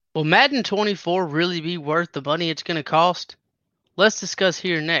Will Madden 24 really be worth the money it's going to cost? Let's discuss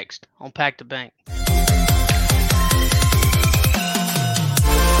here next on Pack the Bank.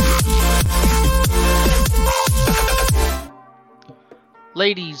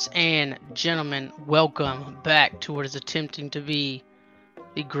 Ladies and gentlemen, welcome back to what is attempting to be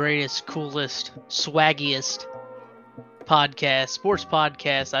the greatest, coolest, swaggiest podcast, sports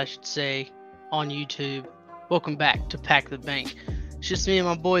podcast, I should say, on YouTube. Welcome back to Pack the Bank. It's just me and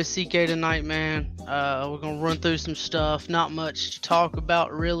my boy CK tonight, man. We're gonna run through some stuff. Not much to talk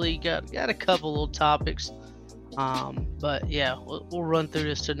about, really. Got a couple little topics. But yeah, we'll run through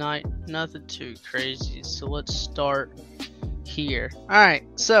this tonight. Nothing too crazy. So let's start here. All right.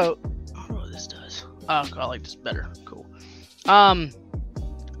 So I don't know what this does. Oh, I like this better. Cool. All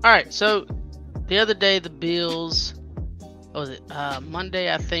right. So the other day, the Bills. What was it?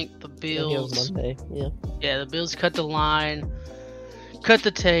 Monday, I think the Bills. Yeah, it was Monday. Yeah. Yeah, the Bills cut the line, cut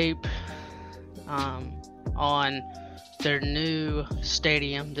the tape, on their new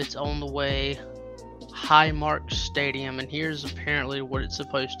stadium that's on the way, Highmark Stadium, and here's apparently what it's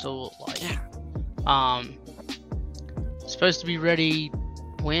supposed to look like. It's supposed to be ready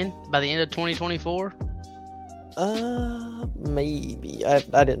when? By the end of 2024? Maybe. I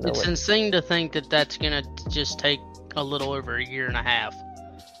didn't know. It's insane to think that that's gonna just take a little over a year and a half.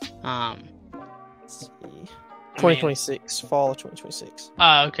 Let's see. 2026, fall of 2026.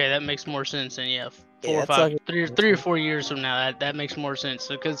 Okay, that makes more sense than three or 4 years from now. That makes more sense.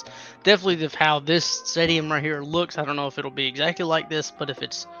 Because definitely how this stadium right here looks, I don't know if it'll be exactly like this, but if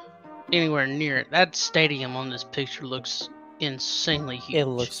it's anywhere near it, that stadium on this picture looks insanely huge. It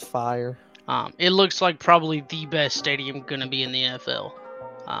looks fire. It looks like probably the best stadium gonna be in the NFL.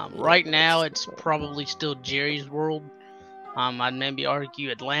 Right now, it's probably still Jerry's World. I'd maybe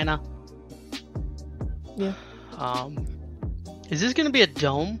argue Atlanta. Yeah. Is this going to be a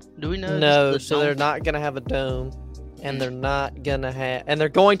dome? Do we know? No, so they're not going to have a dome, and they're not going to have, and they're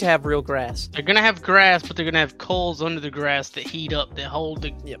going to have real grass. They're going to have grass, but they're going to have coals under the grass that heat up, that hold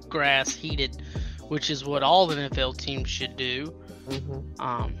the grass heated, which is what all the NFL teams should do.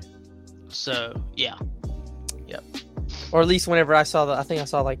 Mm-hmm. So, yeah. Yep. Or at least whenever I saw I think I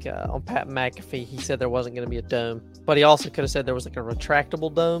saw like on Pat McAfee, he said there wasn't going to be a dome, but he also could have said there was like a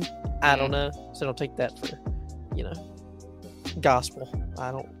retractable dome. I don't know, so don't take that for, gospel. I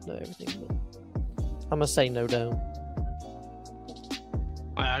don't know everything, but I'm gonna say no dome.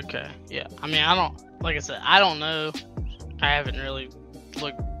 Okay, yeah. I mean, I don't, like I said, I don't know. I haven't really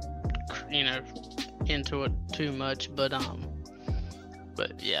looked, into it too much, but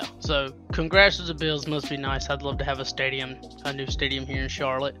yeah. So, congrats to the Bills. Must be nice. I'd love to have a new stadium here in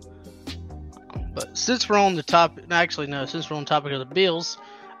Charlotte. But since we're on the topic, since we're on the topic of the Bills,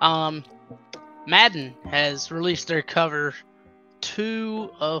 Madden has released their cover.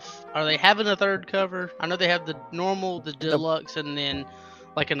 Are they having a third cover? I know they have the normal, the deluxe, and then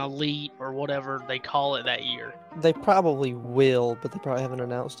like an elite or whatever they call it that year. They probably will, but they probably haven't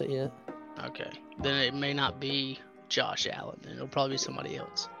announced it yet. Okay, then it may not be Josh Allen. Then it'll probably be somebody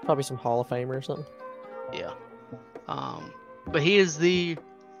else. Probably some Hall of Famer or something. Yeah. But he is the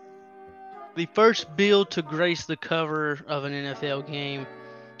first Bill to grace the cover of an NFL game.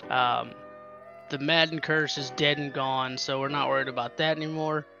 The Madden curse is dead and gone, so we're not worried about that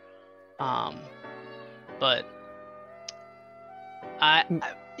anymore. But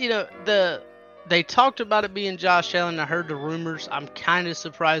they talked about it being Josh Allen. I heard the rumors. I'm kind of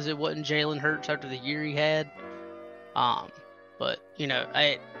surprised it wasn't Jalen Hurts after the year he had. But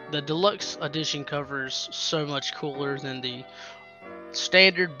the deluxe edition cover is so much cooler than the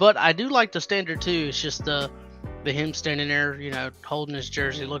standard. But I do like the standard too. It's just the him standing there, holding his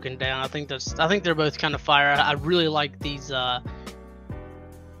jersey, looking down. I think they're both kind of fire. I really like these. I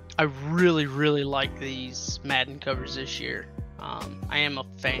really, really like these Madden covers this year. I am a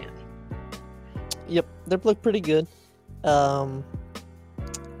fan. Yep, they look pretty good.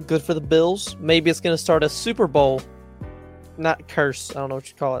 Good for the Bills. Maybe it's going to start a Super Bowl. Not curse, I don't know what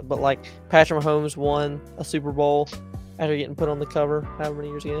you call it, but like Patrick Mahomes won a Super Bowl after getting put on the cover however many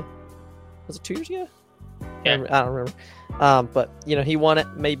years ago. Was it 2 years ago? Yeah. I don't remember. But, he won it.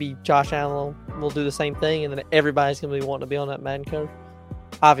 Maybe Josh Allen will do the same thing, and then everybody's going to be wanting to be on that Madden cover.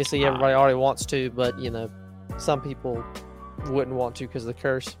 Obviously, everybody already wants to, but, some people wouldn't want to because of the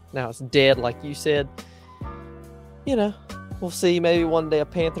curse. Now it's dead, like you said. We'll see. Maybe one day a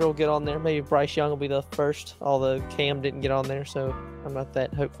Panther will get on there. Maybe Bryce Young will be the first, although Cam didn't get on there, so I'm not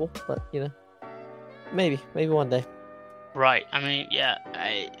that hopeful. But, maybe one day. Right. I mean, yeah,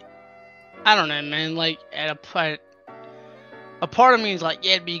 I don't know, man. Like, a part of me is like,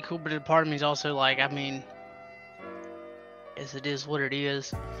 yeah, it'd be cool, but a part of me is also like, I mean, guess it is what it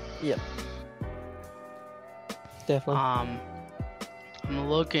is. Yep. Definitely. I'm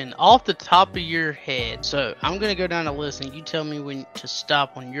looking off the top of your head. So I'm gonna go down the list and you tell me when to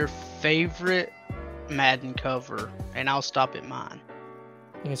stop on your favorite Madden cover, and I'll stop at mine.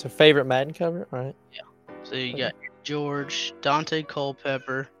 Okay, so favorite Madden cover? All right. So you got George, Dante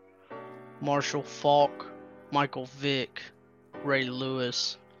Culpepper, Marshall Faulk, Michael Vick, Ray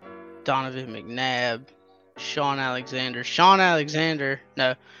Lewis, Donovan McNabb, Sean Alexander.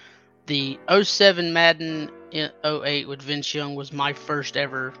 No, the 07 Madden in 08 with Vince Young was my first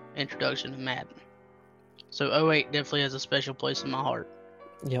ever introduction to Madden. So 08 definitely has a special place in my heart.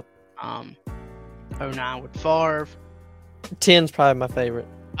 Yep. 09 with Favre. 10's probably my favorite.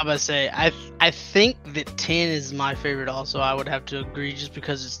 I'm about to say, I think that 10 is my favorite also. I would have to agree just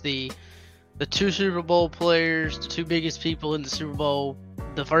because it's the two Super Bowl players, the two biggest people in the Super Bowl,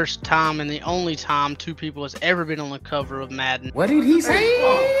 the first time and the only time two people has ever been on the cover of Madden. What did he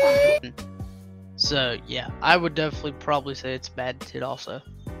say? So, yeah, I would definitely probably say it's Madden 10 also.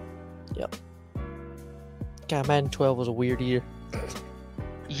 Yep. God, Madden 12 was a weird year.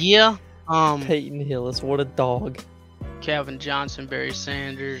 Yeah. Peyton Hillis, what a dog. Calvin Johnson, Barry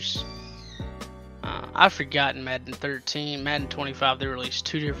Sanders. I've forgotten Madden 13. Madden 25, they released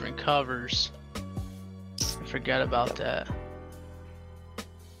two different covers. I forgot about that.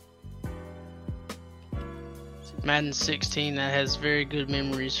 Madden 16, that has very good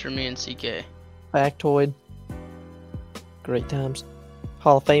memories for me and CK. Factoid. Great times.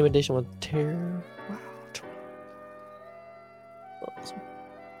 Hall of Fame edition with Terror. Wow. Awesome.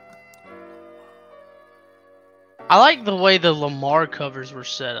 I like the way the Lamar covers were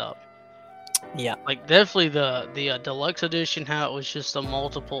set up. Yeah. Like, definitely the deluxe edition, how it was just a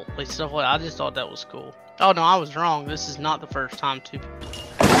multiple like stuff like I just thought that was cool. Oh no, I was wrong. This is not the first time two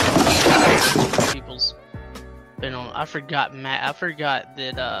people's been on. I forgot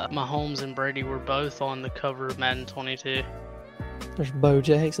that Mahomes and Brady were both on the cover of Madden 22. There's Bo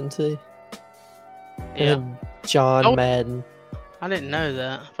Jackson too. Yeah. And John Madden. I didn't know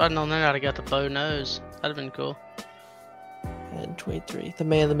that. If I'd known that, I'd have got the bow nose. That'd have been cool. Madden 23. The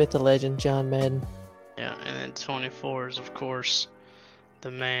man, the myth, the legend, John Madden. Yeah, and then 24 is, of course,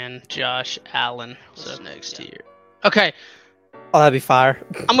 the man, Josh Allen. So next year. Okay. Oh, that'd be fire.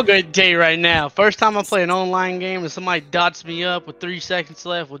 I'm going to go ahead and tell you right now. First time I play an online game and somebody dots me up with 3 seconds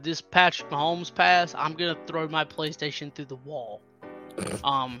left with this Patrick Mahomes pass, I'm going to throw my PlayStation through the wall.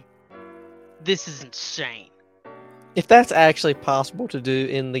 This is insane. If that's actually possible to do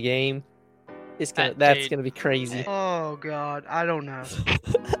in the game, that's gonna be crazy. Oh god, I don't know.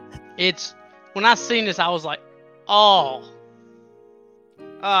 It's when I seen this, I was like, oh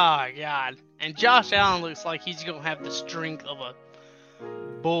god. And Josh Allen looks like he's gonna have the strength of a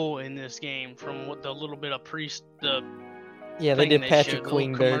bull in this game. From what the little bit of yeah, they did Patrick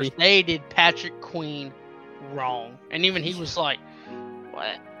Queen dirty. They did Patrick Queen wrong, and even he was like,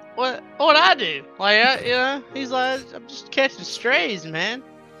 what I do? Like, he's like, I'm just catching strays, man.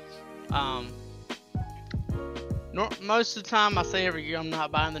 Most of the time, I say every year I'm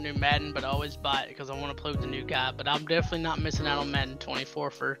not buying the new Madden, but I always buy it because I want to play with the new guy. But I'm definitely not missing out on Madden 24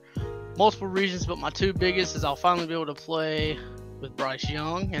 for multiple reasons. But my two biggest is I'll finally be able to play with Bryce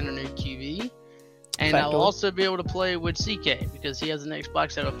Young and a new QB. And I'll also be able to play with CK because he has an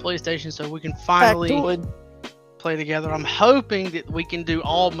Xbox and a PlayStation, so we can finally play together. I'm hoping that we can do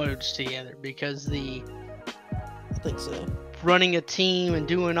all modes together because I think so. Running a team and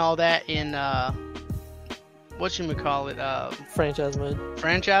doing all that in franchise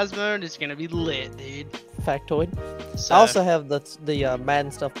mode is gonna be lit, dude. Factoid. So, I also have the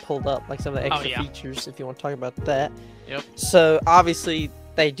Madden stuff pulled up, like some of the extra features if you want to talk about that. Yep. So obviously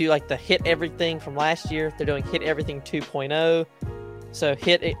they do like the hit everything from last year. They're doing hit everything 2.0. So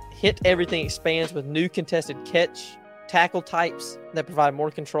hit everything expands with new contested tackle types that provide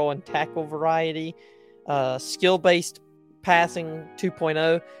more control and tackle variety. Skill-based passing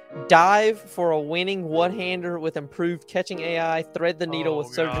 2.0. Dive for a winning one-hander with improved catching AI. Thread the needle with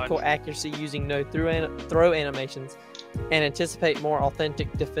surgical accuracy using no throw animations. And anticipate more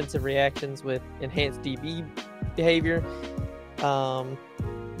authentic defensive reactions with enhanced DB behavior.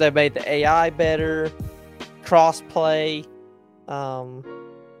 They made the AI better. Cross-play.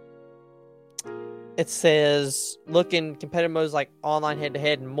 It says look in competitive modes like online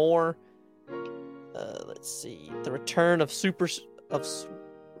head-to-head and more. Let's see. The return of Superstar.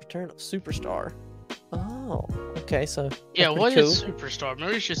 Oh, okay. So yeah, what is Superstar?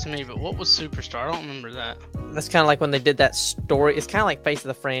 Maybe it's just me, but what was Superstar? I don't remember that. That's kind of like when they did that story. It's kind of like Face of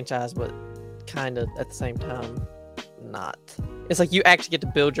the Franchise, but kind of at the same time, not. It's like you actually get to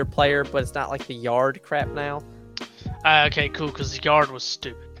build your player, but it's not like the yard crap now. Okay, cool, because the yard was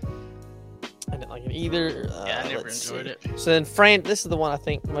stupid. I didn't like it either. Yeah, I never enjoyed it. So then, this is the one I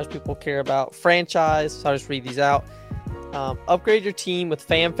think most people care about. Franchise. So I'll just read these out. Upgrade your team with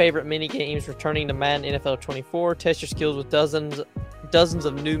fan favorite mini games returning to Madden NFL 24. Test your skills with dozens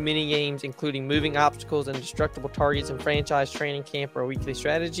of new mini games, including moving obstacles and destructible targets in franchise training camp or a weekly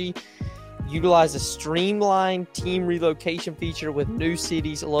strategy. Utilize a streamlined team relocation feature with new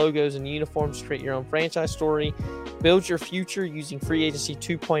cities, logos, and uniforms to create your own franchise story. Build your future using Free Agency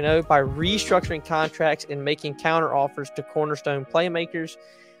 2.0 by restructuring contracts and making counter offers to cornerstone playmakers.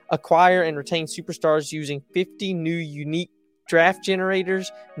 Acquire and retain superstars using 50 new unique draft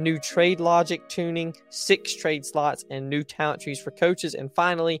generators, new trade logic tuning, 6 trade slots, and new talent trees for coaches. And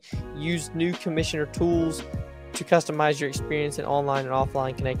finally, use new commissioner tools to customize your experience in online and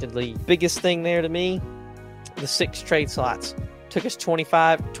offline connected league. Biggest thing there to me, the 6 trade slots. Took us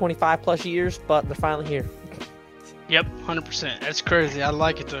 25 plus years, but they're finally here. Yep, 100%. That's crazy. I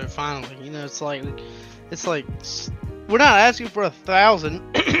like it though. Finally, it's like we're not asking for 1,000,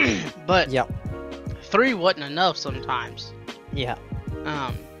 but Yep. 3 wasn't enough sometimes. Yeah.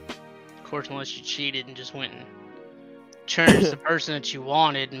 Of course, unless you cheated and just went and changed the person that you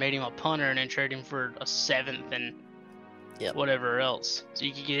wanted and made him a punter and then traded him for a 7th and whatever else. So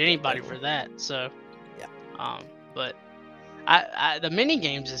you could get anybody for that. So yeah. But the mini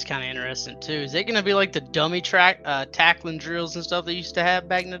games is kind of interesting too. Is it gonna be like the dummy tackling drills and stuff they used to have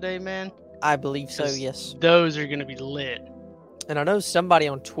back in the day, man? I believe so. Yes. Those are gonna be lit. And I know somebody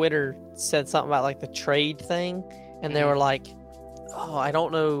on Twitter said something about like the trade thing, and they were like, "Oh, I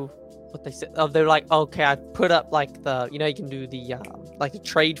don't know what they said." Oh, they're like, "Okay, I put up like the you can do the like the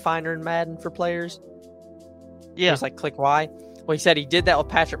trade finder in Madden for players." Yeah. It's like click Y. Well, he said he did that with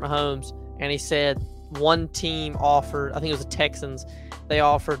Patrick Mahomes, and he said one team offered, I think it was the Texans, they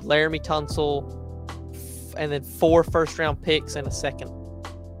offered Laramie Tunsil and then 4 first-round picks and a second.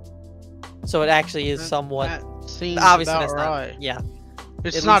 So it actually is somewhat. That seems obviously about that's right. Not. Yeah.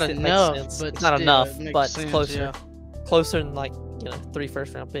 It's not enough, but it's not enough, but it's closer. Yeah. Closer than 3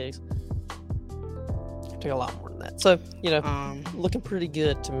 first-round picks. Took a lot more than that. So looking pretty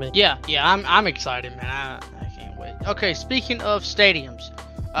good to me. Yeah. I'm excited, man. I can't wait. Okay, speaking of stadiums,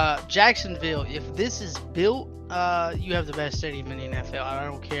 Jacksonville. If this is built, you have the best stadium in the NFL. I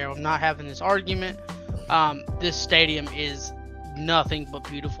don't care. I'm not having this argument. This stadium is nothing but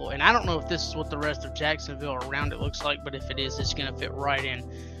beautiful, and I don't know if this is what the rest of Jacksonville around it looks like, but if it is, it's gonna fit right in.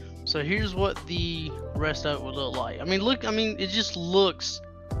 So here's what the rest of it would look like. It just looks.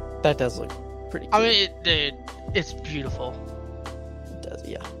 That does look pretty cool. It's beautiful. It does,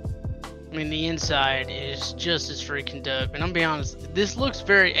 yeah. The inside is just as freaking dope, and I'm being honest, this looks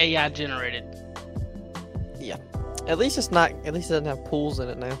very AI generated. Yeah. At least it's not. At least it doesn't have pools in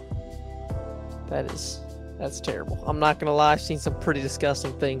it now. That's terrible. I'm not gonna lie. I've seen some pretty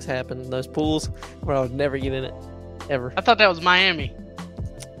disgusting things happen in those pools where I would never get in it, ever. I thought that was Miami.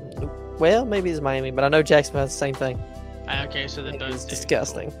 Well, maybe it's Miami, but I know Jacksonville has the same thing. Okay, so then it's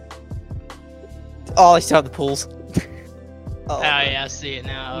disgusting. Oh, they still have the pools. Yeah, I see it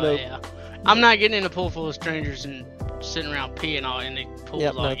now. Nope. Yeah. I'm not getting in a pool full of strangers and sitting around peeing all in the pool.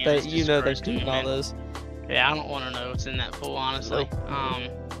 Yep, no, they're doing all those. Yeah, I don't want to know what's in that pool, honestly.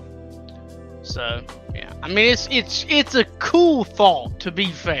 Nope. So yeah, it's a cool thought, to be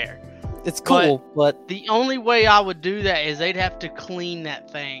fair. It's cool, but the only way I would do that is they'd have to clean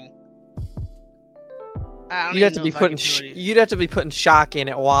that thing. You'd have to be putting shock in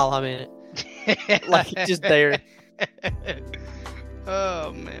it while I'm in it, like just there.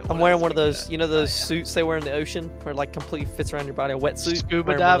 Oh man! I'm wearing one of those, those suits they wear in the ocean, where it like completely fits around your body, a wetsuit.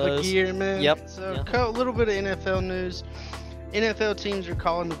 Scuba diver gear, man. Yep. So a little bit of NFL news. NFL teams are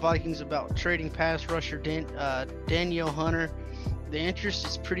calling the Vikings about trading pass rusher Danielle Hunter. The interest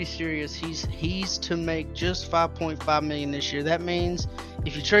is pretty serious. He's to make just $5.5 million this year. That means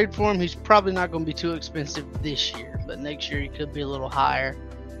if you trade for him, he's probably not going to be too expensive this year, but next year he could be a little higher.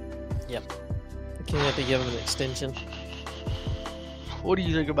 Yep. You have to give him an extension. What do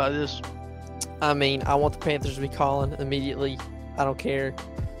you think about this? I want the Panthers to be calling immediately. I don't care.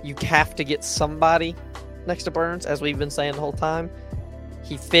 You have to get somebody next to Burns, as we've been saying the whole time.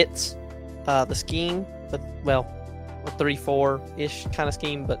 He fits the scheme, but a 3-4-ish kind of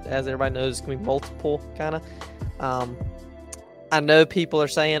scheme, but as everybody knows, it's going to be multiple kind of. I know people are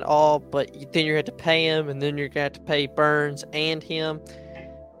saying, but then you're going to have to pay him, and then you're going to have to pay Burns and him.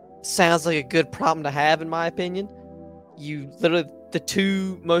 Sounds like a good problem to have, in my opinion. The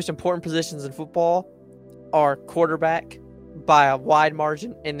 2 most important positions in football are quarterback by a wide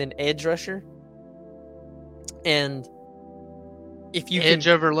margin, and then edge rusher. And if you edge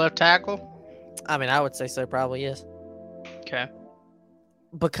over left tackle, I would say so, probably, yes.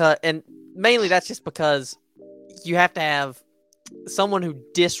 Okay. And mainly that's just because you have to have someone who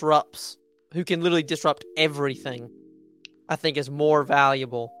can literally disrupt everything. I think is more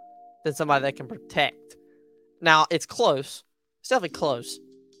valuable than somebody that can protect. Now it's close, it's definitely close,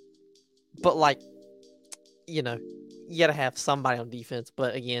 but you gotta have somebody on defense.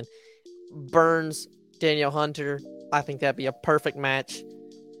 But again, Burns, Danielle Hunter, I think that'd be a perfect match.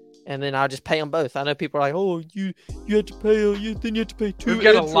 And then I'll just pay them both. I know people are like, "Oh, you have to pay. Then you have to pay two." We've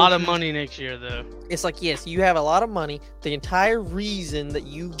got a lot of money next year, though. It's like, yes, you have a lot of money. The entire reason that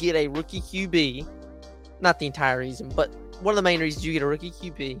you get a rookie QB, not the entire reason, but one of the main reasons you get a rookie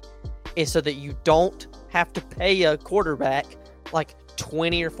QB is so that you don't have to pay a quarterback like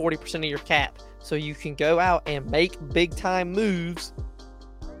 20 or 40% of your cap. So you can go out and make big time moves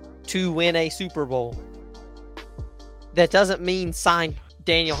to win a Super Bowl. That doesn't mean sign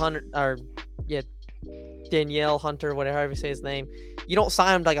Danielle Hunter, Danielle Hunter, whatever you say his name. You don't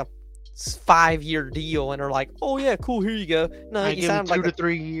sign him like a 5-year deal and are like, "Oh yeah, cool, here you go." No, you sign him 2 to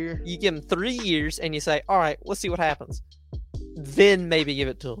 3 years. You give him 3 years and you say, "All right, let's see what happens." Then maybe give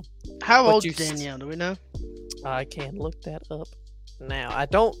it to him. How old is Danielle? Do we know? I can look that up now.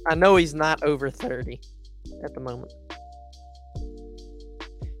 I know he's not over 30 at the moment.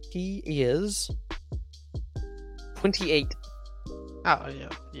 He is 28. Oh,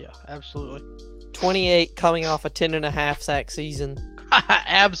 yeah, absolutely. 28, coming off a 10.5 sack season.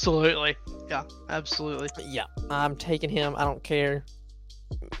 Absolutely. Yeah, absolutely. Yeah, I'm taking him. I don't care.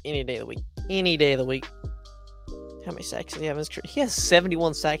 Any day of the week. Any day of the week. How many sacks does he have in his career? He has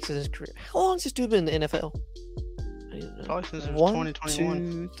 71 sacks in his career. How long has this dude been in the NFL? Probably since 1, 2,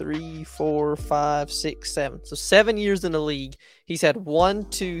 2021. 3, 4, 5, 6, 7. So 7 years in the league. He's had 1,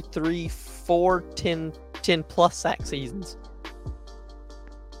 2, 3, 4, 10 plus sack seasons.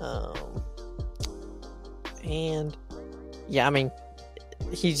 And yeah, I mean,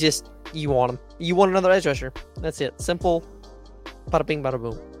 he's just, you want him. You want another edge rusher. That's it. Simple. Bada bing, bada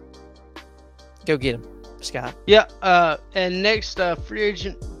boom. Go get him, Scott. Yeah. And next, free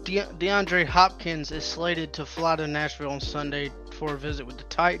agent DeAndre Hopkins is slated to fly to Nashville on Sunday for a visit with the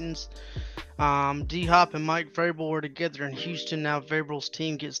Titans. D-Hop and Mike Vrabel were together in Houston. Now Vrabel's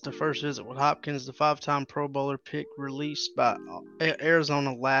team gets the first visit with Hopkins, the 5-time Pro Bowler pick released by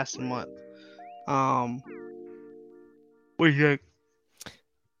Arizona last month. What do you think?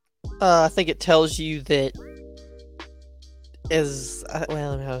 I think it tells you that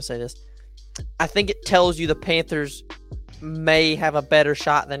well, how do I say this? I think it tells you the Panthers may have a better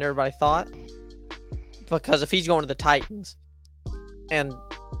shot than everybody thought. Because if he's going to the Titans, and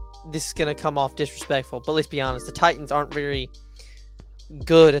this is going to come off disrespectful, but let's be honest, the Titans aren't very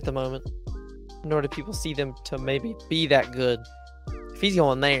good at the moment, nor do people see them to maybe be that good. If he's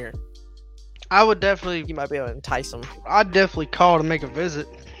going there, I would definitely, you might be able to entice him. I'd definitely call to make a visit.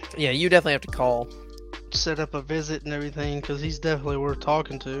 Yeah, you definitely have to call. Set up a visit and everything, because he's definitely worth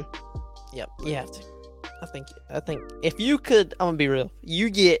talking to. Yep, you have to. I think if you could, I'm gonna be real.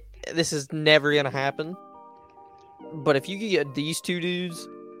 This is never gonna happen. But if you could get these two dudes,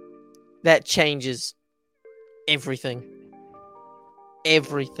 that changes everything.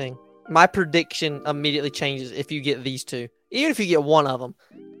 Everything. My prediction immediately changes if you get these two. Even if you get one of them,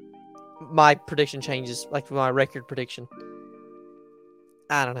 my prediction changes, like my record prediction.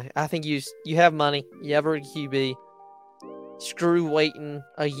 I don't know. I think you have money. You have a QB. Screw waiting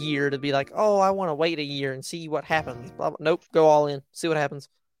a year to be like, "Oh, I want to wait a year and see what happens." Blah, blah. Nope. Go all in. See what happens.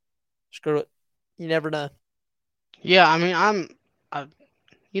 Screw it. You never know. Yeah, I mean,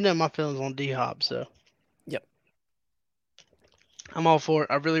 my feelings on D-Hop, so. Yep. I'm all for it.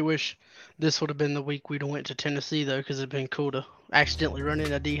 I really wish this would have been the week we'd have went to Tennessee, though, because it'd been cool to accidentally run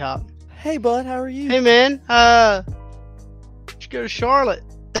into D-Hop. Hey, bud, how are you? Hey, man. Let's go to Charlotte.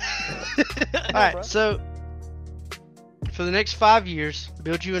 All right, so for the next 5 years,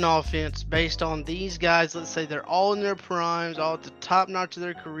 build you an offense based on these guys. Let's say they're all in their primes, all at the top notch of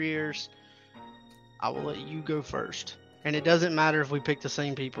their careers. I will let you go first. And it doesn't matter if we pick the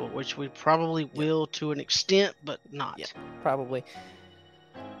same people, which we probably will to an extent, but not. Yeah, probably.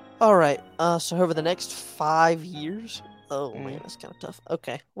 All right. So over the next 5 years. Oh man, that's kind of tough.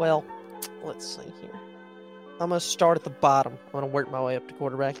 Okay. Well, let's see here. I'm gonna start at the bottom. I'm gonna work my way up to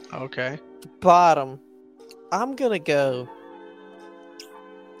quarterback. Okay. Bottom. I'm gonna go.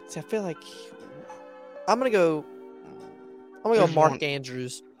 See, I feel like I'm gonna go Mark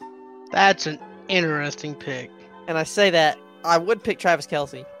Andrews. That's an interesting pick. And I say that I would pick Travis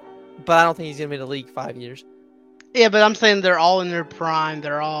Kelce, but I don't think he's gonna be in the league 5 years. Yeah, but I'm saying they're all in their prime.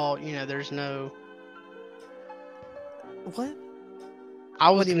 They're all, there's no. What? I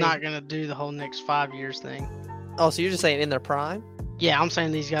was not gonna do the whole next 5 years thing. Oh, so you're just saying in their prime? Yeah, I'm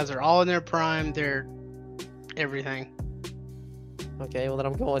saying these guys are all in their prime. They're everything. Okay, well then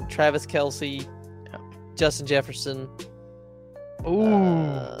I'm going Travis Kelce, Justin Jefferson. Ooh,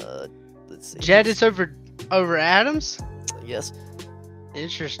 Let's see. Jettis over Adams. Yes.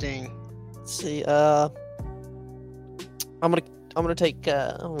 Interesting. Let's see. I'm gonna take.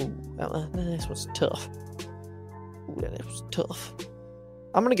 The next one's tough. Ooh, that next one's tough.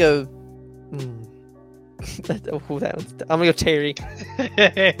 I'm gonna go. That one's. I'm gonna go Terry.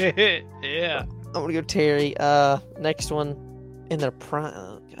 Yeah. I'm gonna go Terry. Next one in their prime.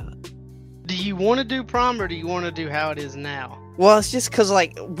 Oh god. Do you want to do prime or do you want to do how it is now? Well, it's just because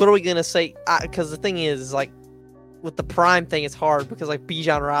like, what are we gonna say? Because the thing is like, with the prime thing, it's hard because like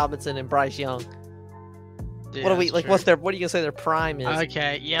Bijan Robinson and Bryce Young. Yeah, What are we that's like? true. What's their? What are you gonna say their prime is?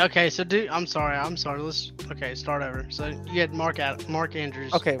 Okay, yeah, okay. So, I'm sorry. Let's start over. So you had Mark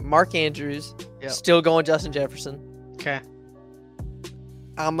Andrews. Okay, Mark Andrews. Yep. Still going Justin Jefferson. Okay.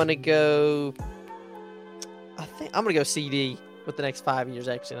 I'm gonna go. I think I'm gonna go CD with the next 5 years.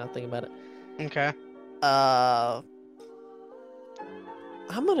 Actually, now thinking about it. Okay.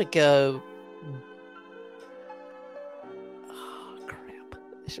 I'm gonna go. Oh crap!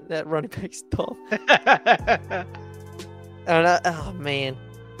 That running back's tough. Oh man.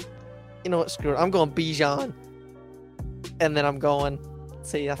 You know what? Screw it. I'm going Bijan, and then I'm going.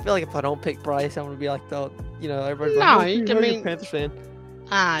 See, I feel like if I don't pick Bryce, I'm gonna be like the, everybody's No, like, you "Oh, can you're a mean- Panthers fan."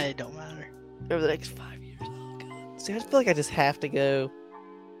 It don't matter. Over the next 5 years. Oh god. See, I just feel like I just have to go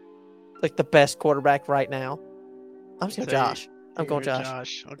like the best quarterback right now. I'm just going So Josh. I'm going You're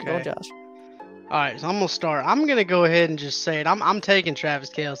Josh. Okay. I'm going Josh. All right, so I'm gonna start. I'm gonna go ahead and just say it. I'm taking Travis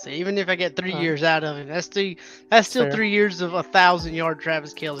Kelce, even if I get 3 years out of him. That's still Fair. 3 years of 1,000-yard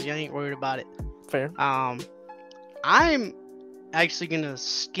Travis Kelce. I ain't worried about it. Fair. I'm actually gonna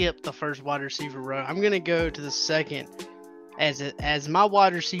skip the first wide receiver row. I'm gonna go to the second as my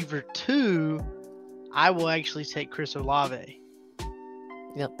wide receiver 2. I will actually take Chris Olave.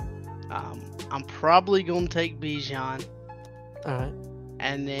 Yep. I'm probably gonna take Bijan, All right.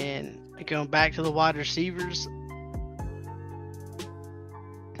 and then going back to the wide receivers,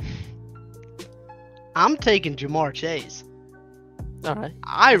 I'm taking Jamar Chase. All right.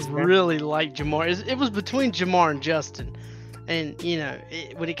 I That's fair. really like Jamar. It was between Jamar and Justin. And,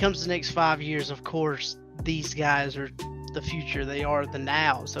 when it comes to the next 5 years, of course, these guys are the future. They are the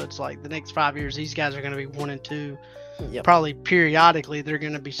now. So it's like the next 5 years, these guys are going to be 1 and 2. Yep. Probably periodically, they're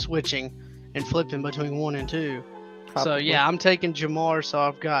going to be switching and flipping between 1 and 2. So, Probably. yeah, I'm taking Jamar. So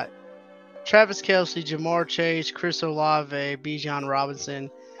I've got Travis Kelce, Jamar Chase, Chris Olave, Bijan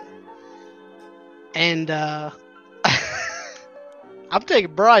Robinson. And, I'm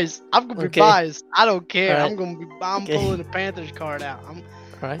taking Bryce. I'm gonna be Okay. biased. I don't care. All right. I'm Okay. pulling the Panthers card out. All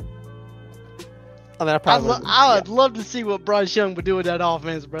right. I mean, I probably. I would love to see what Bryce Young would do with that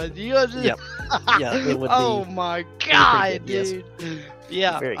offense, bro. Do you just... Yep. Yeah, it would be- Oh my pretty god, good, dude.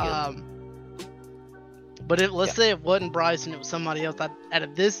 Yeah. Very good. But let's say it wasn't Bryce and it was somebody else out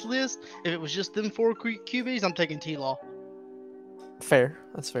of this list. If it was just them 4 QBs, I'm taking T-Law. Fair.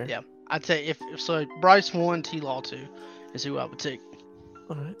 That's fair. Yeah. I'd say if so, Bryce 1, T-Law 2 is who I would take.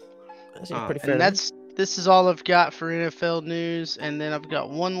 All right. That seems pretty fair. And this is all I've got for NFL news, and then I've got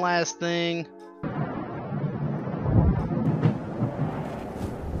one last thing.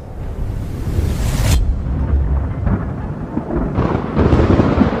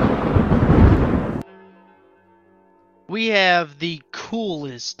 We have the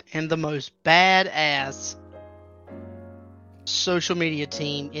coolest and the most badass social media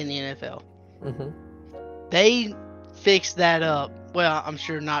team in the NFL. Mm-hmm. They fixed that up. Well, I'm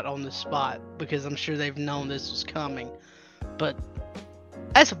sure not on the spot because I'm sure they've known this was coming. But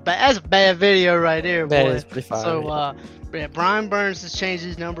that's a bad video right there, boy. That is pretty fire. So, yeah, Brian Burns has changed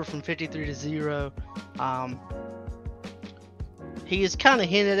his number from 53 to 0. He has kind of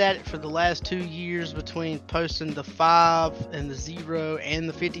hinted at it for the last 2 years between posting the 5 and the 0 and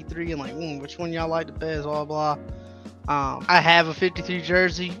the 53 and like, which one y'all like the best, blah, blah. I have a 53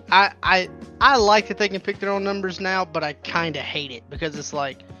 jersey. I like that they can pick their own numbers now, but I kind of hate it because it's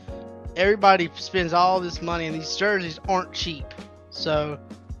like everybody spends all this money and these jerseys aren't cheap. So,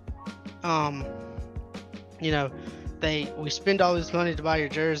 we spend all this money to buy your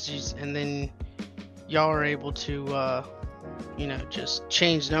jerseys and then y'all are able to, just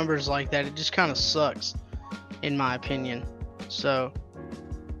change numbers like that. It just kind of sucks, in my opinion. So,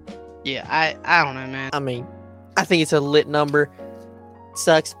 yeah, I don't know, man. I mean, I think it's a lit number.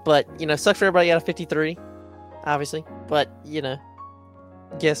 Sucks, but sucks for everybody out of 53, obviously. But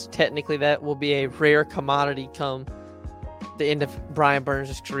guess technically that will be a rare commodity come the end of Brian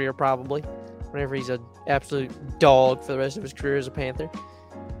Burns' career, probably. whenever he's an absolute dog for the rest of his career as a Panther.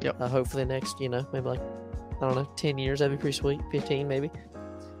 Yep. Hopefully next, maybe like, I don't know, 10 years, that'd be pretty sweet. 15 maybe.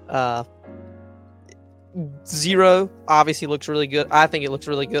 Zero obviously looks really good. I think it looks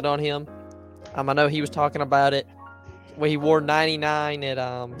really good on him. I know he was talking about it when he wore 99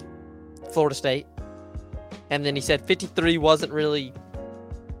 at Florida State. And then he said 53 wasn't really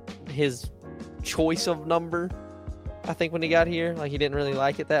his choice of number, I think, when he got here. Like, he didn't really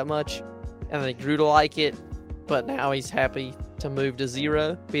like it that much. And then he grew to like it. But now he's happy to move to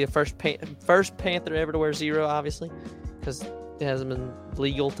 0. Be the first Panther ever to wear 0, obviously. Because it hasn't been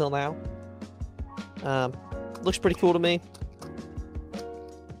legal till now. Looks pretty cool to me.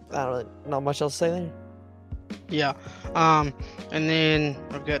 I don't really, not much else to say there. Yeah. And then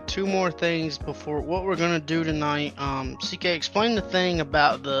I've got 2 more things before what we're gonna do tonight. CK, explain the thing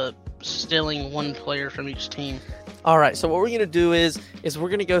about the stealing 1 player from each team. All right. So what we're gonna do is we're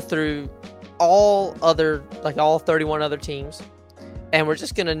gonna go through all 31 other teams, and we're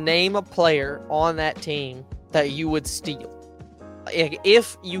just gonna name a player on that team that you would steal.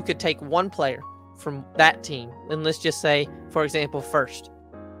 If you could take 1 player from that team, and let's just say, for example, first,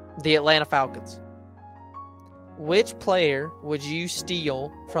 the Atlanta Falcons. Which player would you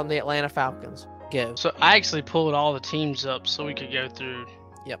steal from the Atlanta Falcons? Go. So I actually pulled all the teams up so we could go through.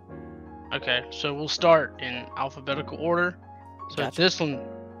 Yep. Okay, so we'll start in alphabetical order. So Gotcha. this one's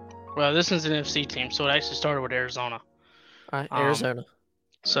an NFC team, so it actually started with Arizona. All right, Arizona.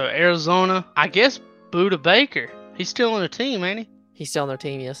 So Arizona, I guess Buda Baker. He's still on the team, ain't he? He's still on their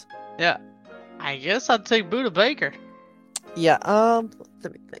team, yes. Yeah. I guess I'd take Buda Baker. Yeah,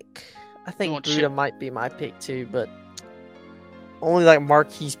 let me think. I think want Buda Chip? might be my pick too, but only like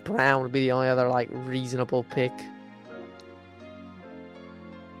Marquise Brown would be the only other like reasonable pick.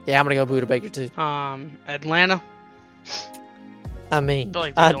 Yeah, I'm gonna go Buda Baker too. Atlanta. I mean, I feel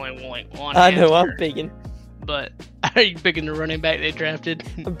like there's only one. I know answer, I'm picking. But are you picking the running back they drafted?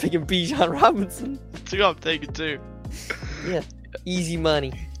 I'm picking Bijan Robinson. That's who I'm taking too. Yeah, easy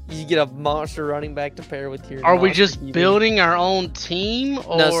money. You get a monster running back to pair with your. Are we monster just QB. building our own team?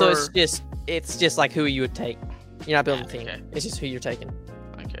 Or... No, so it's just like who you would take. You're not building a team. Okay. It's just who you're taking.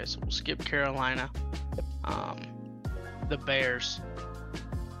 Okay, so we'll skip Carolina. The Bears.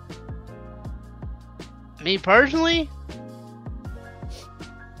 Me personally,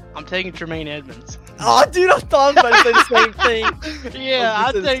 I'm taking Tremaine Edmonds. Oh, dude, I thought I was about to say the same thing. Yeah, I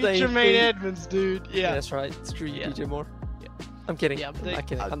I'll was gonna take say the same Tremaine thing. Edmonds, dude. Yeah, Yeah. that's right. Screw you, Yeah. DJ Moore. Yeah. I'm kidding. Yeah, I'm not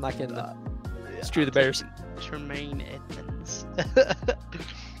kidding. I'm not kidding. Screw I'm the Bears. taking Tremaine Edmonds.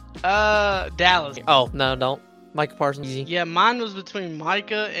 Dallas. Oh, no, don't. Micah Parsons. Easy. Yeah, mine was between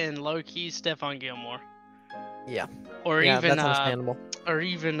Micah and low-key Stephon Gilmore. Yeah. Or Yeah, even that's understandable.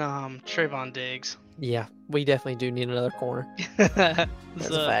 Trayvon Diggs. Yeah, we definitely do need another corner. That's That's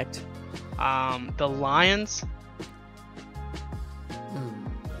a fact. The Lions. Mm,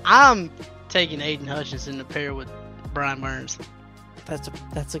 I'm taking Aiden Hutchinson to pair with Brian Burns.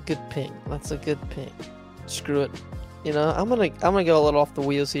 that's a good pick. That's a good pick. Screw it. You know, I'm gonna go a little off the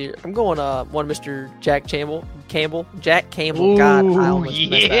wheels here. I'm going one Mr. Jack Campbell. Jack Campbell. God, I almost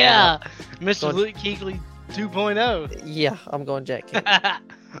messed that yeah, up. Mr. Going- Luke Kuechly 2.0. Yeah, I'm going Jack Campbell.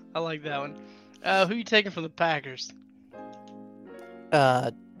 I like that one. Who you taking from the Packers?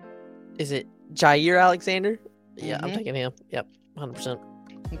 Is it Jair Alexander? Yeah, I'm Mhm. taking him. Yep, 100%.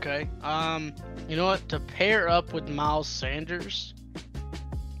 Okay. You know what? To pair up with Miles Sanders,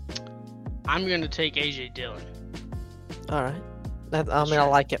 I'm gonna take AJ Dillon. All right. I Sure.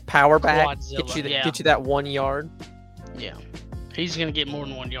 like it. Power back. Quadzilla, yeah. Get you that 1 yard. Yeah, he's gonna get more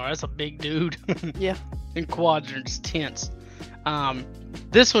than 1 yard. That's a big dude. Yeah. In quadrants, tense.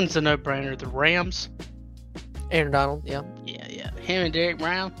 This one's a no-brainer. The Rams. Aaron Donald. Yeah. Yeah. Him and Derek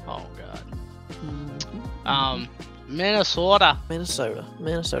Brown. Oh God. Mm-hmm. Minnesota.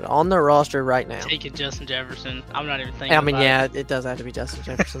 Minnesota on their roster right now. Taking Justin Jefferson. I'm not even thinking. I mean, about yeah, it. it does have to be Justin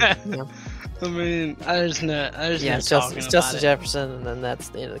Jefferson. Yeah, I mean, I just know. yeah, it's talking Justin about it. Jefferson, and then that's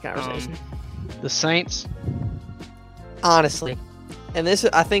the end of the conversation. The Saints. Honestly, and this,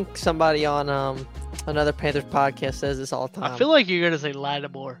 I think somebody on another Panthers podcast says this all the time. I feel like you're gonna say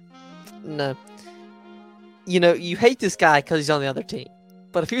Lattimore. No, you know, you hate this guy because he's on the other team,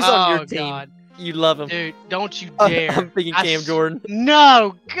 but if he was on your team, God. you love him. Dude, don't you dare. I'm thinking Cam Jordan.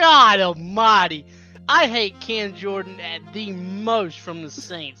 No, God almighty. I hate Cam Jordan at the most from the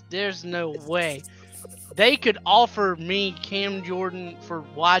Saints. There's no way. They could offer me Cam Jordan for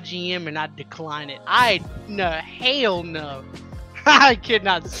YGM and I'd decline it. Hell no. I could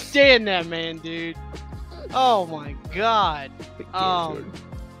not stand that man, dude. Oh my God.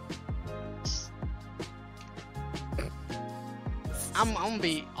 I'm gonna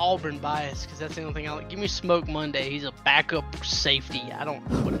be Auburn biased because that's the only thing I like. Give me Smoke Monday. He's a backup safety. I don't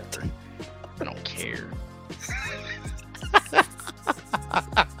care.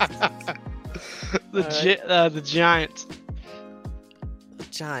 The Giants. The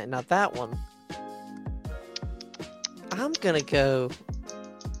Giant. Now that one. I'm gonna go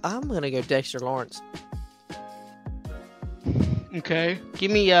Dexter Lawrence. Okay.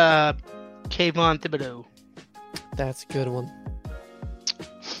 Give me Kayvon Thibodeau. That's a good one.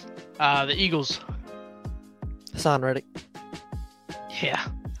 The Eagles. Hassan Reddick. Yeah.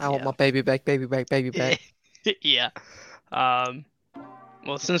 I want my baby back. Yeah.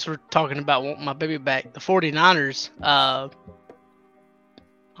 Well, since we're talking about wanting my baby back, the 49ers, I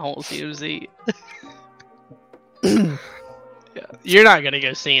want CMC. Yeah. You're not going to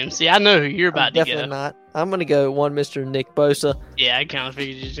go CMC. I know who you're about to go. Definitely not. I'm going to go one Mr. Nick Bosa. Yeah, I kind of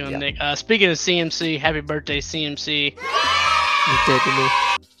figured you were going Nick. Speaking of CMC, happy birthday, CMC. You dead to me.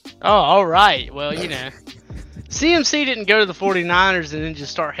 Oh, all right. Well, CMC didn't go to the 49ers and then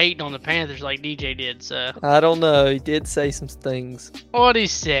just start hating on the Panthers like DJ did, so. I don't know. He did say some things. What'd he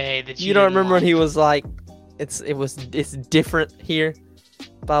say that you don't remember when he was like, it's different here?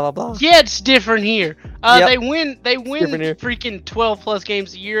 Blah, blah, blah. Yeah, it's different here. Yep. They win freaking 12 plus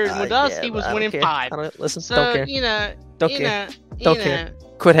games a year, and with us, he was winning 5. Listen, So, don't care. Don't care. Don't care.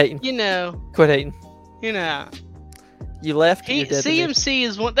 Quit hating. Quit hating. You left. You're dead CMC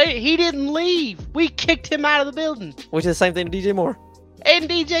is one. He didn't leave. We kicked him out of the building. Which is the same thing to DJ Moore. And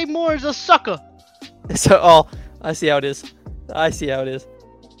DJ Moore is a sucker. So, I see how it is.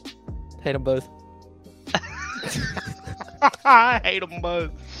 Hate them both. I hate them both.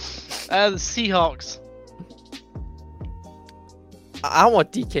 The Seahawks. I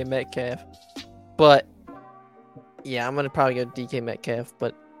want DK Metcalf, but yeah, I'm gonna probably go DK Metcalf.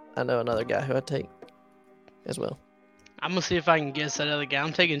 But I know another guy who I'd take as well. I'm gonna see if I can guess that other guy.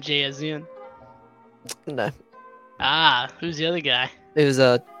 I'm taking JSN. No. Who's the other guy? It was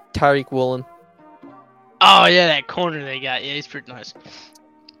Tyreek Woolen. Oh yeah, that corner they got. Yeah, he's pretty nice.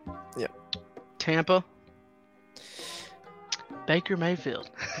 Yep. Tampa. Baker Mayfield.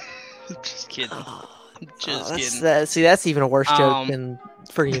 Just kidding. Just kidding. See, that's even a worse joke than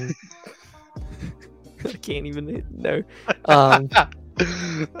freaking. I can't even know.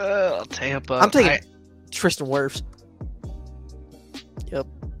 Tampa. I'm taking Tristan Wirfs. Yep.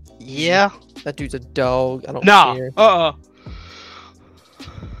 Yeah. That dude's a dog. I don't care.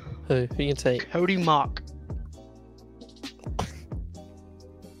 Who you can take? Cody Mock.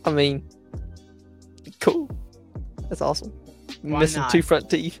 I mean, cool. That's awesome. Missing not? 2 front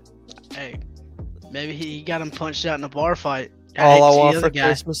teeth. Hey, maybe he got him punched out in a bar fight. All I want for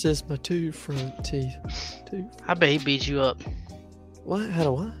Christmas is my 2 front teeth. I bet he beat you up. What? How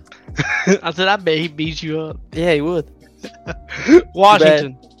do I? I said I bet he beat you up. Yeah, he would.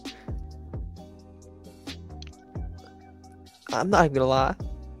 Washington. I'm not even gonna lie.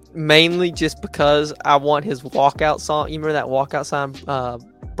 Mainly just because I want his walkout song. You remember that walkout song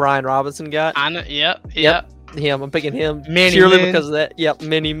Brian Robinson got? I know. Yep. Him. I'm picking him Many purely men. because of that. Yep,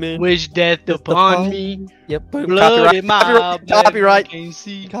 many men. Wish death upon me. Yep. Boom. Blood in my Copyright. can't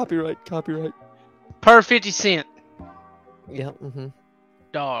see. Copyright. Per 50 Cent. Yep.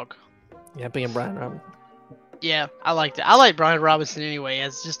 Dog. Yeah, I'm picking Brian Robinson. Yeah, I like that. I like Brian Robinson anyway.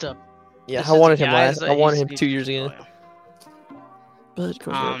 As just a. Yeah, just I wanted a him guy, last. I wanted him 2 years ago. Oh, But of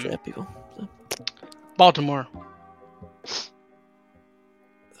course, we don't draft people. So. Baltimore.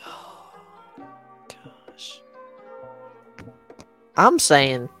 Gosh. I'm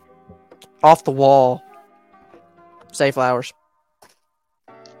saying off the wall, Zay Flowers.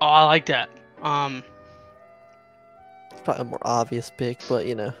 Oh, I like that. It's probably a more obvious pick, but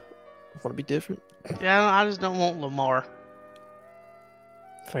I want to be different. Yeah, I just don't want Lamar.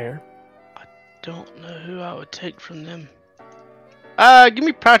 Fair. I don't know who I would take from them. Give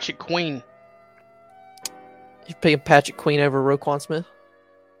me Patrick Queen. You picking Patrick Queen over Roquan Smith?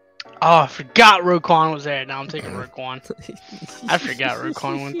 Oh, I forgot Roquan was there. Now I'm taking Roquan. I forgot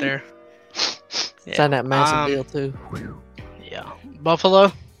Roquan went there. Yeah. Sign that massive deal too. Yeah.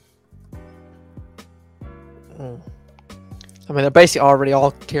 Buffalo. I mean, they're basically already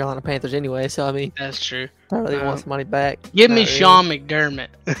all Carolina Panthers anyway, so I mean, That's true. I really want some money back. Give me Not really. Sean McDermott.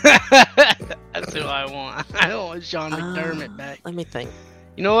 That's who I want. I don't want Sean McDermott back. Let me think.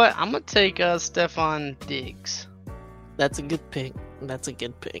 You know what? I'm gonna take Stephon Diggs. That's a good pick.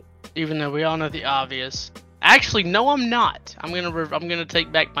 Even though we all know the obvious. Actually, no, I'm not. I'm gonna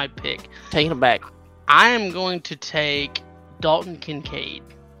take back my pick. Taking it back. I am going to take Dalton Kincaid.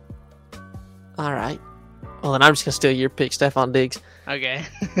 All right. Well, then I'm just gonna steal your pick, Stephon Diggs. Okay.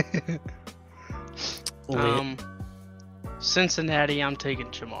 Cincinnati, I'm taking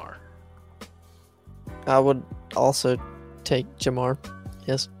Jamar. I would also take Jamar.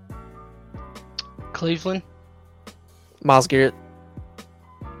 Yes. Cleveland, Myles Garrett.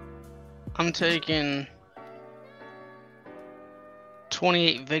 I'm taking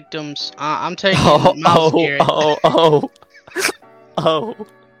 28 victims. I'm taking Myles Garrett. Oh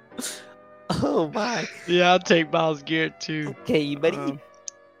my. Yeah, I'll take Myles Garrett too. Okay, buddy.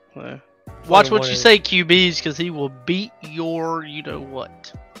 Watch what you say, QBs, because he will beat your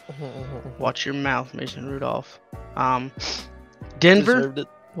you-know-what. Watch your mouth, Mason Rudolph. Denver, Deserved it.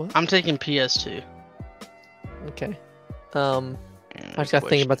 What? I'm taking PS2. Okay. I just got to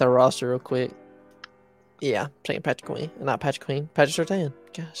think about the roster real quick. Yeah, I'm taking Patrick Queen. Not Patrick Queen. Patrick Surtain.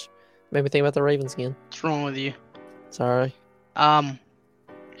 Gosh. Made me think about the Ravens again. What's wrong with you? Sorry.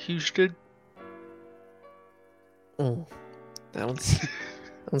 Houston. That one's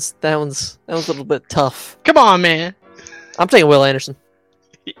a little bit tough. Come on, man. I'm taking Will Anderson.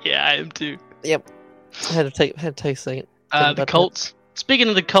 Yeah, I am too. Yep. I had to take a second. The Colts. Speaking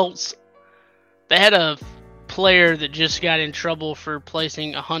of the Colts, they had a player that just got in trouble for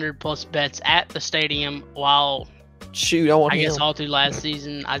placing 100+ bets at the stadium while Shoot, I want I him. guess all through last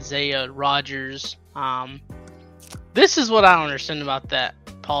season, Isaiah Rodgers. This is what I don't understand about that.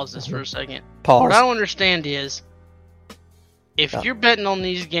 Pause this for a second. Pause. What I don't understand is, if Yeah. you're betting on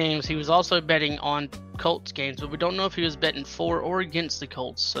these games, he was also betting on Colts games, but we don't know if he was betting for or against the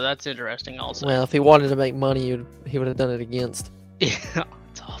Colts, so that's interesting also. Well, if he wanted to make money, he would have done it against. Yeah,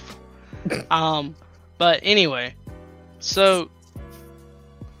 it's awful. But anyway, so,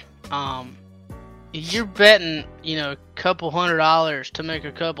 you're betting, a couple $100 to make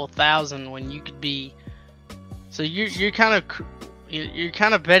a couple thousand when you could be. So you're kind of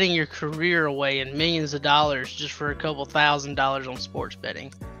betting your career away in millions of dollars just for a couple $1,000 on sports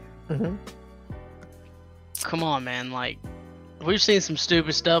betting. Mm-hmm. Come on, man! Like, we've seen some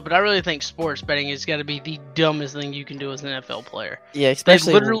stupid stuff, but I really think sports betting has got to be the dumbest thing you can do as an NFL player. Yeah,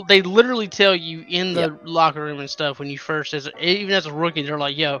 especially They literally tell you in the locker room and stuff when you first, even as a rookie, they're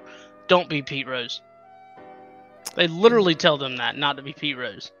like, "Yo, don't be Pete Rose." They literally tell them that, not to be Pete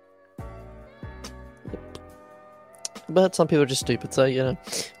Rose. But some people are just stupid, so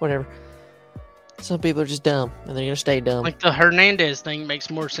whatever. Some people are just dumb, and they're gonna stay dumb. Like the Hernandez thing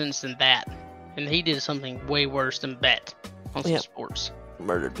makes more sense than that, and he did something way worse than bet on some sports.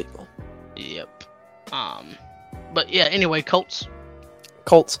 Murdered people. Yep. But yeah. Anyway, Colts.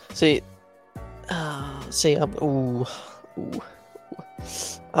 See, I'm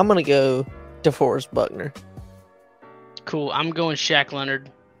gonna go DeForest Buckner. Cool. I'm going Shaq Leonard.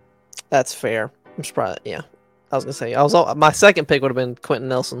 That's fair. I'm surprised. Yeah, I was gonna say my second pick would have been Quentin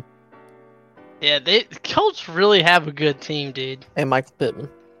Nelson Yeah, the Colts really have a good team, dude. and Michael Pittman.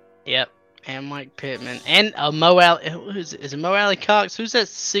 Yep. And Mike Pittman. And Mo Alley. Is it Mo Alley Cox? Who's that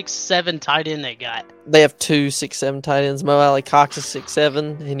 6'7" tight end they got? They have 2 6'7" tight ends. Mo Alley Cox is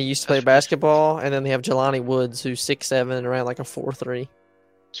 6'7", and he used to play basketball. And then they have Jelani Woods, who's 6'7" and around like a 4'3".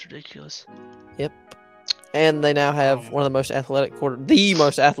 It's ridiculous. Yep. And they now have one of the most athletic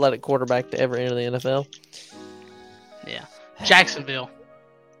quarterback to ever enter the NFL. Yeah. Jacksonville.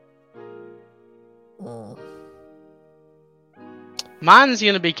 Mine's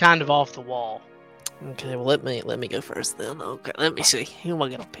gonna be kind of off the wall. Okay, well let me go first then. Okay, let me see. Who am I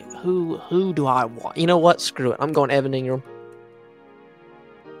gonna pick? Who do I want? You know what? Screw it. I'm going Evan Ingram.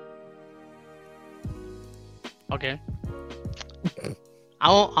 Okay.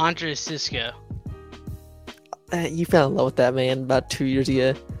 I want Andre Cisco. You fell in love with that man about 2 years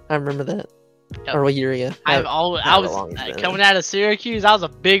ago. I remember that. Yep. Or a year ago. I was coming out of Syracuse. I was a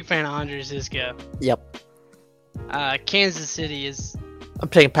big fan of Andre Cisco. Yep. Kansas City is. I'm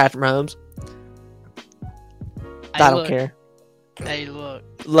taking Patrick Mahomes. I don't care. Hey, look.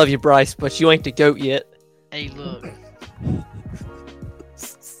 Love you, Bryce, but you ain't the GOAT yet. Hey, look.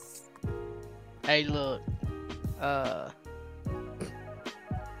 Hey, look.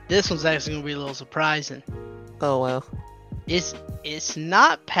 This one's actually gonna be a little surprising. Oh wow. It's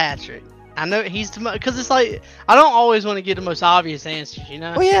not Patrick. I know he's the because it's like I don't always want to get the most obvious answers, you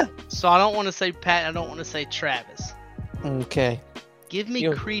know. Oh yeah. So I don't want to say Pat. I don't want to say Travis. Okay. Give me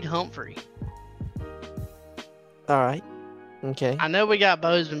Creed Humphrey. All right. Okay. I know we got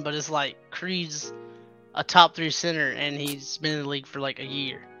Bozeman, but it's like Creed's a top 3 center, and he's been in the league for like a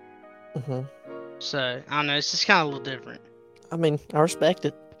year. Mm-hmm. So I don't know. It's just kind of a little different. I mean, I respect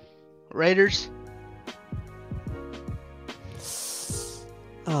it. Raiders.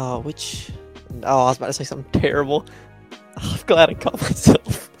 I was about to say something terrible. I'm glad I caught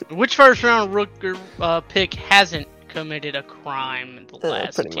myself. Which first round pick hasn't committed a crime in the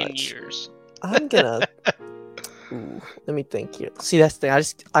last 10 much. years? I'm gonna Ooh, let me think here. See, that's the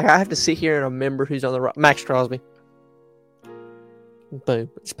thing. I have to sit here and remember who's on the right. Max Crosby. Boom.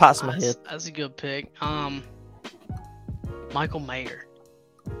 It's pops in my head. That's a good pick. Michael Mayer.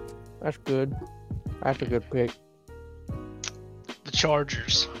 That's good. That's a good pick. The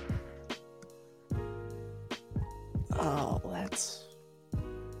Chargers. Oh, that's.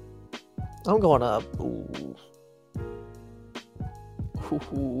 I'm going up. Ooh.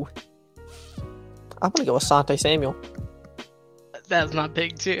 Ooh. I'm gonna go with Asante Samuel. That's my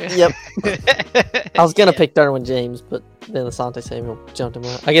pick too. Yep. I was gonna pick Derwin James, but then Asante Samuel jumped him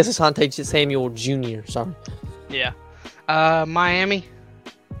out. I guess Asante Samuel Jr. Sorry. Yeah. Miami.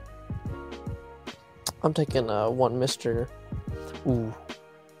 I'm taking one Mr. Ooh.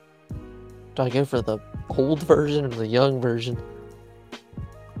 Do I go for the old version or the young version?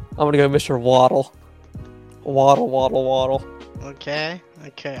 I'm gonna go Mr. Waddle. Waddle. Okay.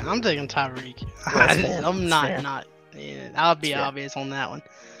 I'm taking Tyreek. Fair. I'm not. Yeah, I'll be obvious on that one.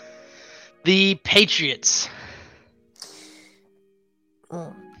 The Patriots.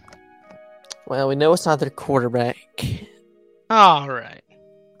 Well, we know it's not their quarterback. All right.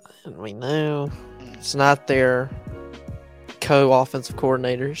 And we know it's not their co-offensive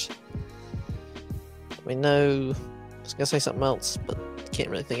coordinators. We know... I was going to say something else, but can't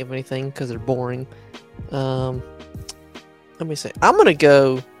really think of anything because they're boring. Let me say... I'm going to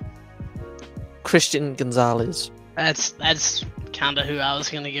go Christian Gonzalez. That's kind of who I was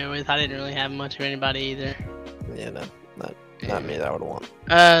going to go with. I didn't really have much of anybody either. Yeah, no. Not me that I would want.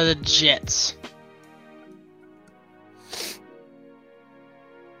 The Jets.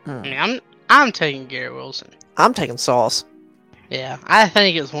 I mean, I'm taking Garrett Wilson. I'm taking Sauce. Yeah, I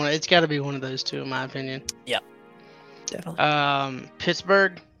think it's got to be one of those two in my opinion. Yep. Definitely.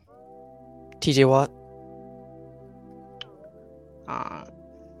 Pittsburgh. TJ Watt.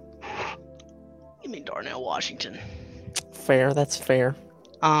 You mean Darnell Washington? Fair, that's fair.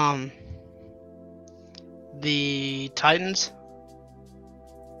 The Titans.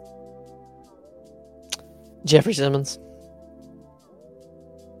 Jeffrey Simmons.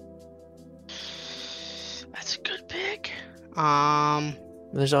 That's a good pick.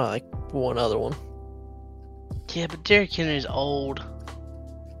 There's only like one other one. Yeah, but Derrick Henry's old.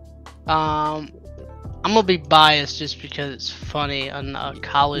 I'm gonna be biased just because it's funny on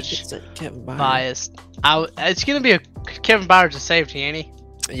college biased. It's gonna be Kevin Byard's a safety, ain't he?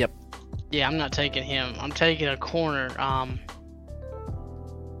 Yep. Yeah, I'm not taking him. I'm taking a corner.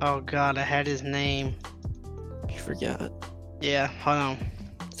 Oh god, I had his name. You forgot. Yeah, hold on.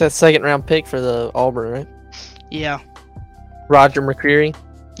 It's that second round pick for the Auburn, right? Yeah. Roger McCreary.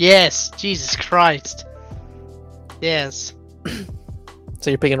 Yes. Jesus Christ. Yes.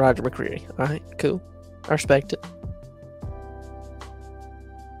 So you're picking Roger McCreary. All right, cool. I respect it.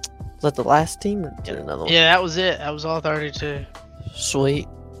 Was that the last team or did another one? Yeah, that was it. That was all 32. Sweet.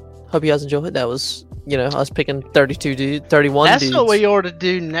 Hope you guys enjoyed. That was, us picking 31 dudes. That's what we ought to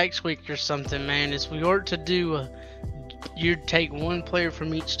do next week or something, man. Is we ought to do you take one player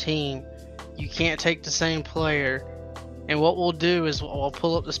from each team. You can't take the same player. And what we'll do is we'll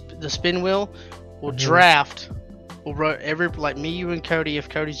pull up the spin wheel. We'll draft. We'll write like me, you, and Cody. If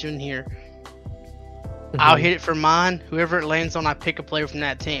Cody's in here, I'll hit it for mine. Whoever it lands on, I pick a player from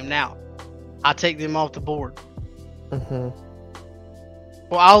that team. Now, I take them off the board. Well,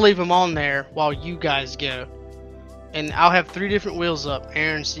 I'll leave them on there while you guys go, and I'll have 3 different wheels up: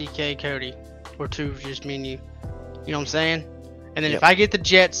 Aaron, CK, Cody, or 2 just me and you. You know what I'm saying? And then if I get the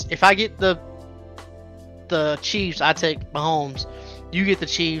Jets, if I get the Chiefs, I take Mahomes. You get the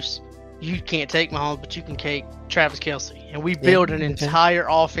Chiefs. You can't take Mahomes, but you can take Travis Kelce, and we build an entire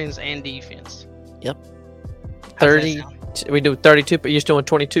offense and defense. Yep. 30. We do 32, but you're doing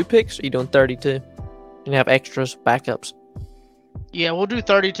 22 picks. Or you doing 32? You have extras, backups. Yeah, we'll do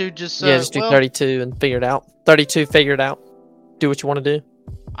 32. Just do 32 and figure it out. 32, figure it out. Do what you want to do.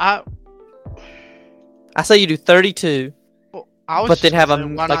 I say you do 32, but then have a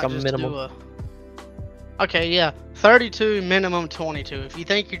minimum. Okay, yeah, 32 minimum 22. If you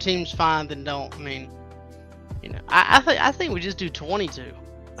think your team's fine, then don't. I mean, I think we just do 22.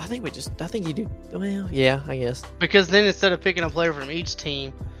 I think you do. Well, yeah, I guess. Because then instead of picking a player from each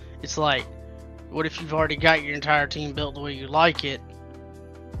team, it's like, what if you've already got your entire team built the way you like it?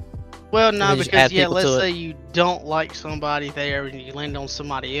 Well, no, because let's say you don't like somebody there and you land on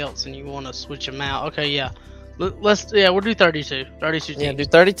somebody else and you want to switch them out. Okay, yeah, we'll do 32. 32 teams. Yeah, do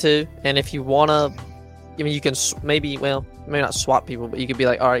 32, and if you wanna. You can maybe not swap people, but you could be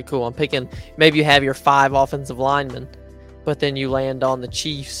like, all right, cool, I'm picking, maybe you have your 5 offensive linemen, but then you land on the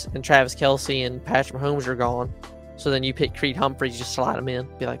Chiefs and Travis Kelce and Patrick Mahomes are gone. So then you pick Creed Humphreys, just slide them in,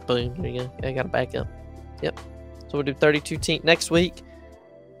 be like, boom, there you go. I got a backup. Yep. So we'll do 32 team next week.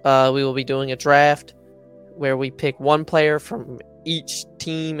 We will be doing a draft where we pick one player from each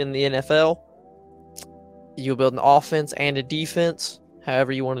team in the NFL. You'll build an offense and a defense,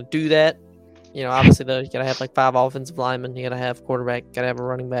 however you want to do that. You know, obviously, though, you got to have like 5 offensive linemen. You got to have quarterback, got to have a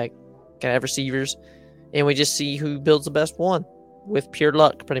running back, got to have receivers. And we just see who builds the best one with pure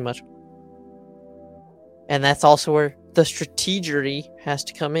luck, pretty much. And that's also where the strategery has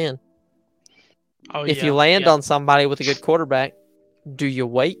to come in. Oh, If you land on somebody with a good quarterback, do you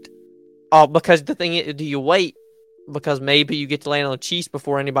wait? Oh, because the thing is, do you wait? Because maybe you get to land on the Chiefs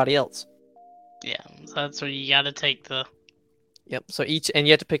before anybody else. Yeah, so that's where you got to take the Yep. So and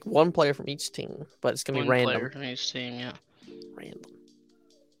you have to pick one player from each team, but it's gonna be one random. player from each team, yeah. Random.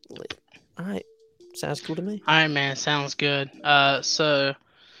 Lit. All right. Sounds cool to me. All right, man. Sounds good. So,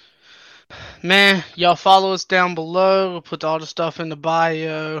 man, y'all follow us down below. We'll put all the stuff in the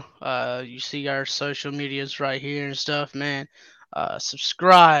bio. You see our social medias right here and stuff, man.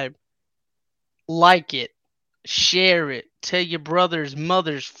 Subscribe, like it, share it. Tell your brothers,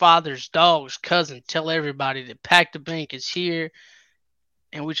 mothers, fathers, dogs, cousins. Tell everybody that Pack the Bank is here,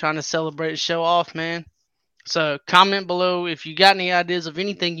 and we're trying to celebrate and show off, man. So comment below if you got any ideas of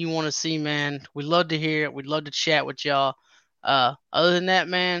anything you want to see, man. We'd love to hear it. We'd love to chat with y'all. Other than that,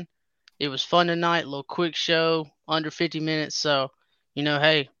 man, it was fun tonight. A little quick show, under 50 minutes. So, you know,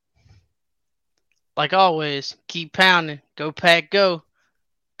 hey, like always, keep pounding. Go Pack, go.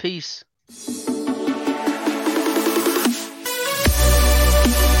 Peace.